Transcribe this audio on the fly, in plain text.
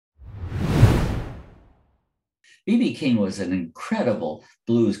B.B. King was an incredible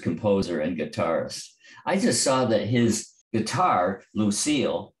blues composer and guitarist. I just saw that his guitar,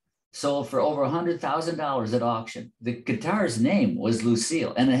 Lucille, sold for over $100,000 at auction. The guitar's name was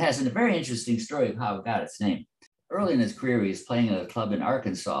Lucille, and it has a very interesting story of how it got its name. Early in his career, he was playing at a club in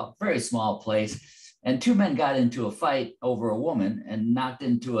Arkansas, very small place, and two men got into a fight over a woman and knocked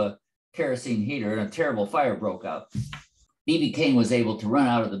into a kerosene heater, and a terrible fire broke out. B.B. King was able to run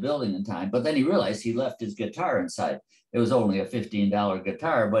out of the building in time, but then he realized he left his guitar inside. It was only a $15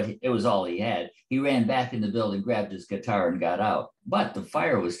 guitar, but it was all he had. He ran back in the building, grabbed his guitar, and got out. But the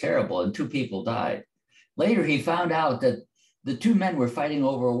fire was terrible, and two people died. Later, he found out that the two men were fighting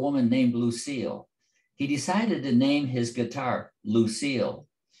over a woman named Lucille. He decided to name his guitar Lucille.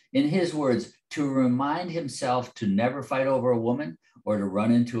 In his words, to remind himself to never fight over a woman or to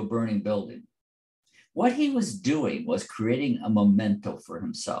run into a burning building. What he was doing was creating a memento for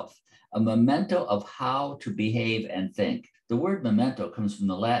himself, a memento of how to behave and think. The word memento comes from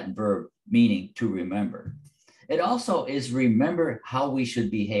the Latin verb meaning to remember. It also is remember how we should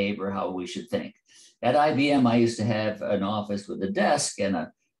behave or how we should think. At IBM, I used to have an office with a desk and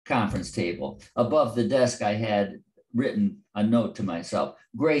a conference table. Above the desk, I had written a note to myself,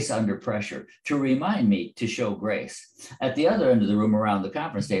 grace under pressure, to remind me to show grace. At the other end of the room around the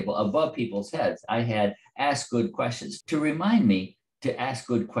conference table, above people's heads, I had ask good questions to remind me to ask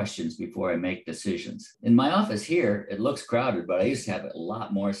good questions before I make decisions. In my office here, it looks crowded, but I used to have a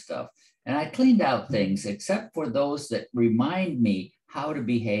lot more stuff. And I cleaned out things except for those that remind me how to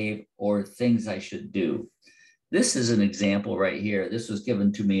behave or things I should do. This is an example right here. This was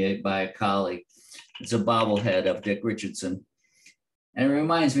given to me by a colleague. It's a bobblehead of Dick Richardson. And it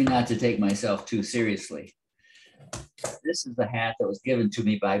reminds me not to take myself too seriously. This is the hat that was given to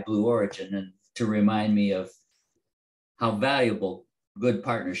me by Blue Origin and to remind me of how valuable good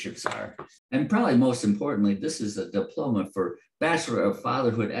partnerships are. And probably most importantly, this is a diploma for Bachelor of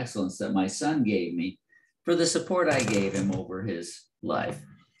Fatherhood Excellence that my son gave me for the support I gave him over his life.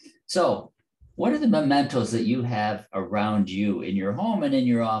 So, what are the mementos that you have around you in your home and in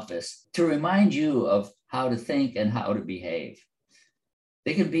your office to remind you of how to think and how to behave?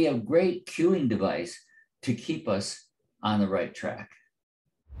 They can be a great cueing device to keep us on the right track.